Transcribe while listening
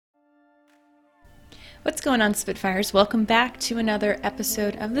What's going on, Spitfires? Welcome back to another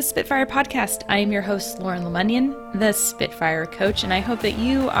episode of the Spitfire Podcast. I am your host, Lauren Lemunyon, the Spitfire Coach, and I hope that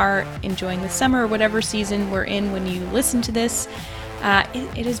you are enjoying the summer or whatever season we're in when you listen to this.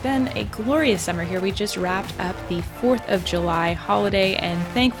 It has been a glorious summer here. We just wrapped up the 4th of July holiday, and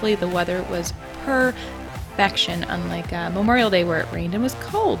thankfully the weather was perfection, unlike Memorial Day where it rained and was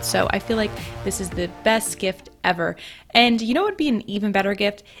cold. So I feel like this is the best gift ever. And you know what would be an even better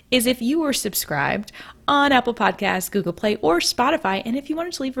gift is if you were subscribed on Apple Podcasts, Google Play, or Spotify. And if you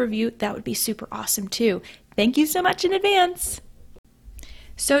wanted to leave a review, that would be super awesome too. Thank you so much in advance.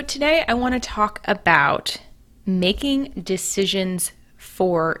 So today I want to talk about making decisions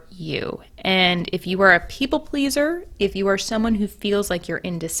for you. And if you are a people pleaser, if you are someone who feels like you're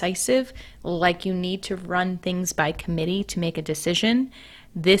indecisive, like you need to run things by committee to make a decision,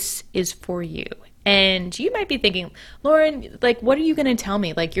 this is for you. And you might be thinking, Lauren, what are you going to tell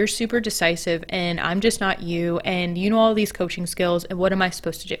me? You're super decisive and I'm just not you, and you know all these coaching skills, and what am I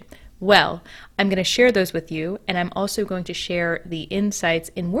supposed to do? Well, I'm going to share those with you, and I'm also going to share the insights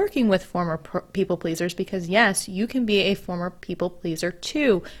in working with former people pleasers, because yes, you can be a former people pleaser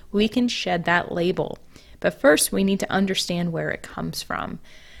too. We can shed that label. But first, we need to understand where it comes from.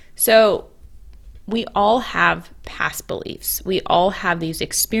 So, we all have past beliefs. We all have these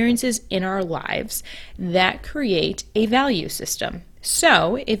experiences in our lives that create a value system.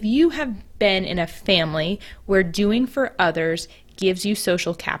 So if you have been in a family where doing for others gives you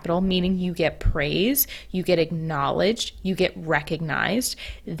social capital, meaning you get praise, you get acknowledged, you get recognized,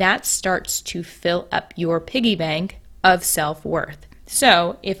 that starts to fill up your piggy bank of self-worth.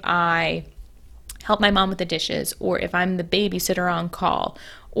 So if I help my mom with the dishes, or if I'm the babysitter on call,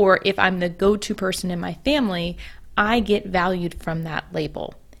 or if I'm the go-to person in my family, I get valued from that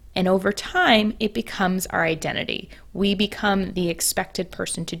label. And over time, it becomes our identity. We become the expected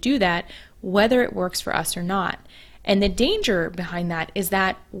person to do that, whether it works for us or not. And the danger behind that is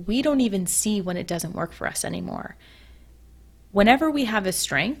that we don't even see when it doesn't work for us anymore. Whenever we have a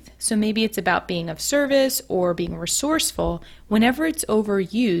strength, so maybe it's about being of service or being resourceful, whenever it's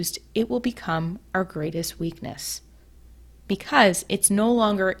overused, it will become our greatest weakness. Because it's no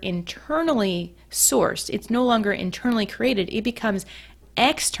longer internally sourced, it's no longer internally created, it becomes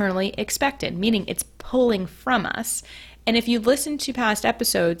externally expected, meaning it's pulling from us. And if you've listened to past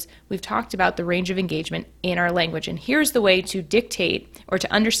episodes, we've talked about the range of engagement in our language. And here's the way to dictate or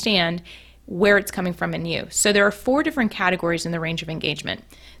to understand where it's coming from in you. So there are 4 different categories in the range of engagement.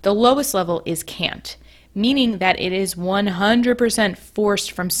 The lowest level is can't, meaning that it is 100%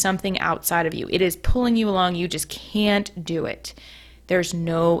 forced from something outside of you. It is pulling you along. You just can't do it. There's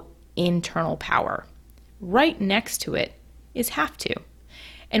no internal power. Right next to it is have to.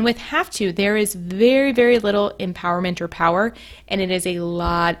 And with have to, there is very, very little empowerment or power, and it is a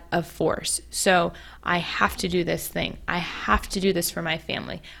lot of force. So I have to do this thing. I have to do this for my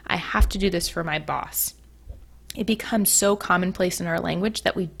family. I have to do this for my boss. It becomes so commonplace in our language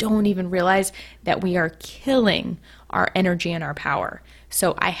that we don't even realize that we are killing our energy and our power.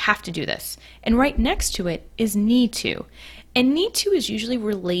 So I have to do this. And right next to it is need to. And need to is usually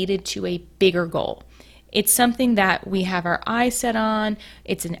related to a bigger goal. It's something that we have our eyes set on.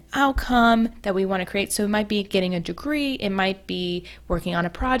 It's an outcome that we want to create. So it might be getting a degree. It might be working on a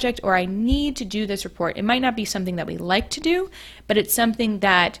project, or I need to do this report. It might not be something that we like to do, but it's something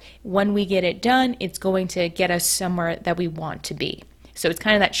that when we get it done, it's going to get us somewhere that we want to be. So it's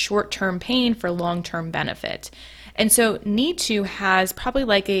kind of that short-term pain for long-term benefit. And so need to has probably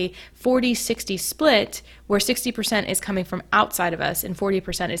like a 40-60 split, where 60% is coming from outside of us and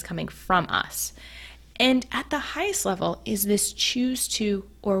 40% is coming from us. And at the highest level is this choose to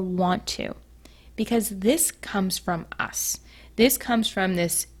or want to, because this comes from us. This comes from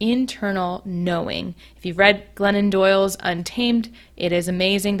this internal knowing. If you've read Glennon Doyle's Untamed, it is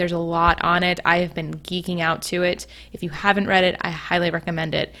amazing. There's a lot on it. I have been geeking out to it. If you haven't read it, I highly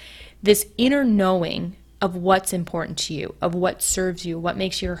recommend it. This inner knowing of what's important to you, of what serves you, what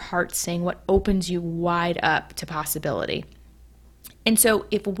makes your heart sing, what opens you wide up to possibility. And so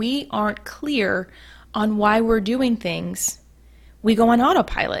if we aren't clear on why we're doing things, we go on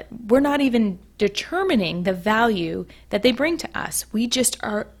autopilot. We're not even determining the value that they bring to us. We just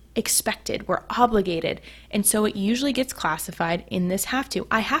are expected. We're obligated. And so it usually gets classified in this have to.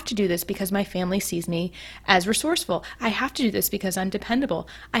 I have to do this because my family sees me as resourceful. I have to do this because I'm dependable.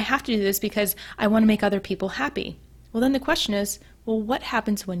 I have to do this because I want to make other people happy. Well, then the question is, well, what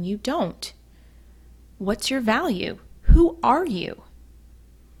happens when you don't? What's your value? Who are you?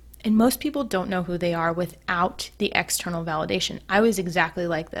 And most people don't know who they are without the external validation. I was exactly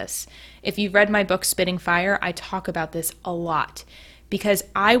like this. If you've read my book, Spitting Fire, I talk about this a lot because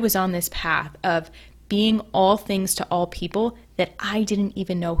I was on this path of being all things to all people that I didn't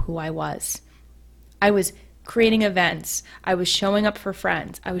even know who I was. I was creating events. I was showing up for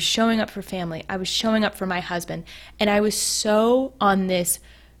friends. I was showing up for family. I was showing up for my husband. And I was so on this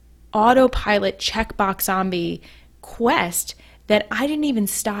autopilot checkbox zombie quest that I didn't even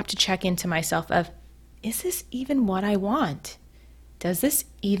stop to check into myself of, is this even what I want? Does this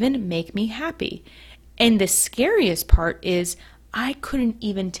even make me happy? And the scariest part is I couldn't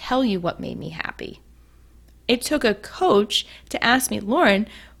even tell you what made me happy. It took a coach to ask me, Lauren,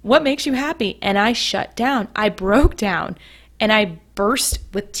 what makes you happy? And I shut down. I broke down and I burst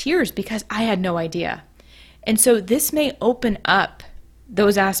with tears because I had no idea. And so this may open up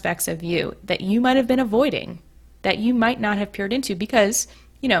those aspects of you that you might have been avoiding, that you might not have peered into because,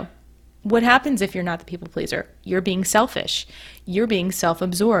 what happens if you're not the people pleaser? You're being selfish. You're being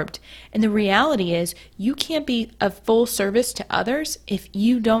self-absorbed. And the reality is you can't be of full service to others if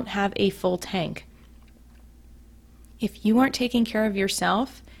you don't have a full tank. If you aren't taking care of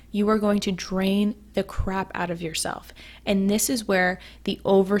yourself, you are going to drain the crap out of yourself. And this is where the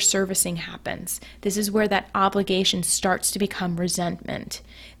over-servicing happens. This is where that obligation starts to become resentment.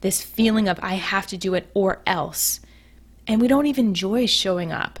 This feeling of I have to do it or else. And we don't even enjoy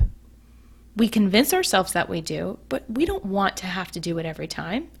showing up. We convince ourselves that we do, but we don't want to have to do it every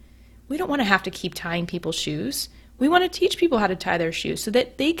time. We don't want to have to keep tying people's shoes. We want to teach people how to tie their shoes so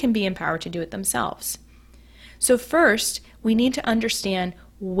that they can be empowered to do it themselves. So first, we need to understand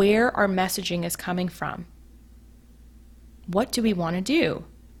where our messaging is coming from. What do we want to do?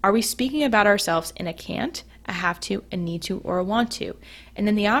 Are we speaking about ourselves in a can't, a have to, a need to, or a want to? And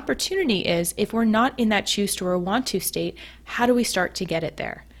then the opportunity is, if we're not in that choose to or want to state, how do we start to get it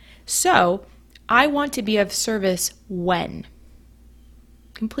there? So, I want to be of service when.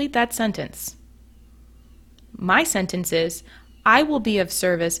 Complete that sentence. My sentence is, I will be of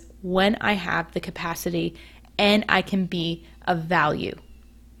service when I have the capacity and I can be of value.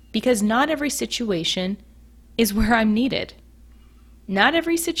 Because not every situation is where I'm needed. Not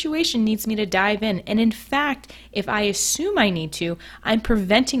every situation needs me to dive in. And in fact, if I assume I need to, I'm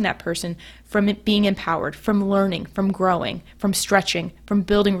preventing that person from being empowered, from learning, from growing, from stretching, from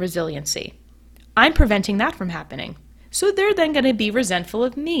building resiliency. I'm preventing that from happening. So they're then going to be resentful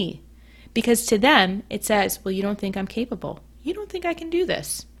of me. Because to them, it says, well, you don't think I'm capable. You don't think I can do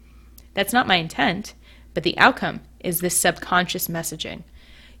this. That's not my intent, but the outcome is this subconscious messaging.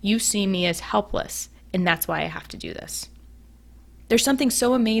 You see me as helpless, and that's why I have to do this. There's something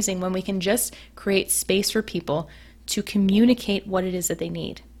so amazing when we can just create space for people to communicate what it is that they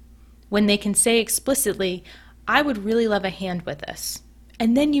need. When they can say explicitly, I would really love a hand with this.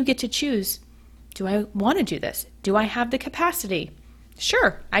 And then you get to choose, do I want to do this? Do I have the capacity?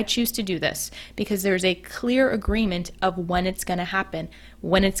 Sure, I choose to do this because there's a clear agreement of when it's going to happen,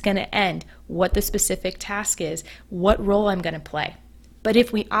 when it's going to end, what the specific task is, what role I'm going to play. But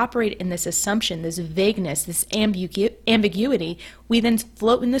if we operate in this assumption, this vagueness, this ambiguity, we then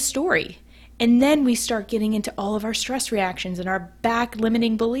float in the story. And then we start getting into all of our stress reactions and our back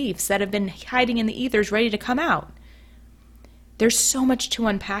limiting beliefs that have been hiding in the ethers ready to come out. There's so much to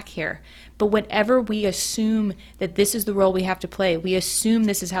unpack here. But whenever we assume that this is the role we have to play, we assume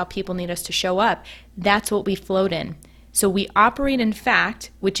this is how people need us to show up, that's what we float in. So we operate in fact,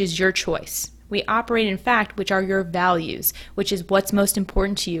 which is your choice. We operate in fact, which are your values, which is what's most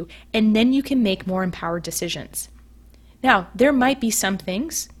important to you, and then you can make more empowered decisions. Now, there might be some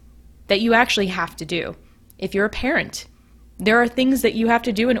things that you actually have to do. If you're a parent, there are things that you have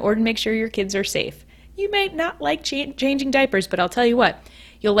to do in order to make sure your kids are safe. You might not like changing diapers, but I'll tell you what,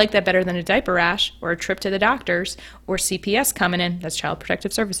 you'll like that better than a diaper rash or a trip to the doctors or CPS coming in. That's Child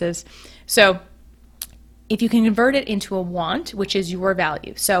Protective Services. So if you can convert it into a want, which is your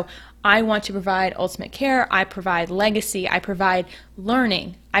value. So I want to provide ultimate care. I provide legacy. I provide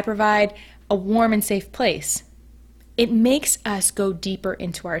learning. I provide a warm and safe place. It makes us go deeper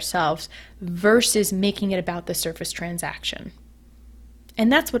into ourselves versus making it about the surface transaction.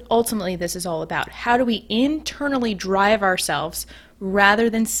 And that's what ultimately this is all about. How do we internally drive ourselves rather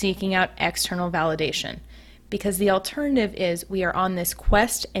than seeking out external validation? Because the alternative is we are on this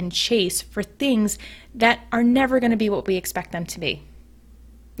quest and chase for things that are never going to be what we expect them to be.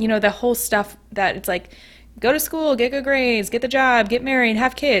 You know, the whole stuff that it's like, go to school, get good grades, get the job, get married,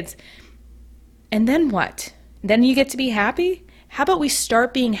 have kids. And then what? Then you get to be happy? How about we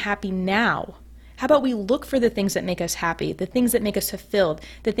start being happy now? How about we look for the things that make us happy, the things that make us fulfilled,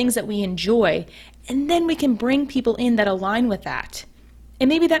 the things that we enjoy, and then we can bring people in that align with that. And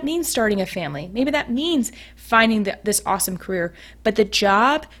maybe that means starting a family. Maybe that means finding this awesome career. But the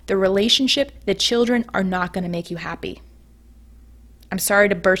job, the relationship, the children are not going to make you happy. I'm sorry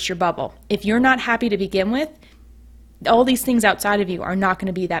to burst your bubble. If you're not happy to begin with, all these things outside of you are not going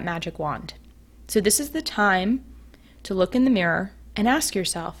to be that magic wand. So this is the time to look in the mirror and ask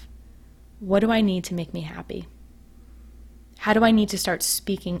yourself, what do I need to make me happy? How do I need to start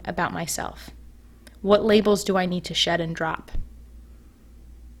speaking about myself? What labels do I need to shed and drop?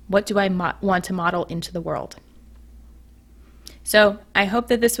 What do I want to model into the world? So I hope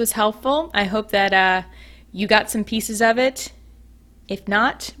that this was helpful. I hope that you got some pieces of it. If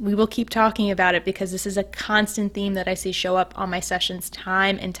not, we will keep talking about it because this is a constant theme that I see show up on my sessions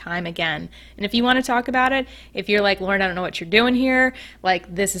time and time again. And if you want to talk about it, if you're like, Lauren, I don't know what you're doing here,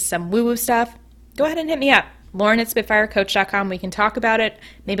 like this is some woo-woo stuff, go ahead and hit me up. Lauren@SpitfireCoach.com. We can talk about it.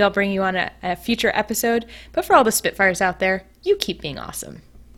 Maybe I'll bring you on a future episode. But for all the Spitfires out there, you keep being awesome.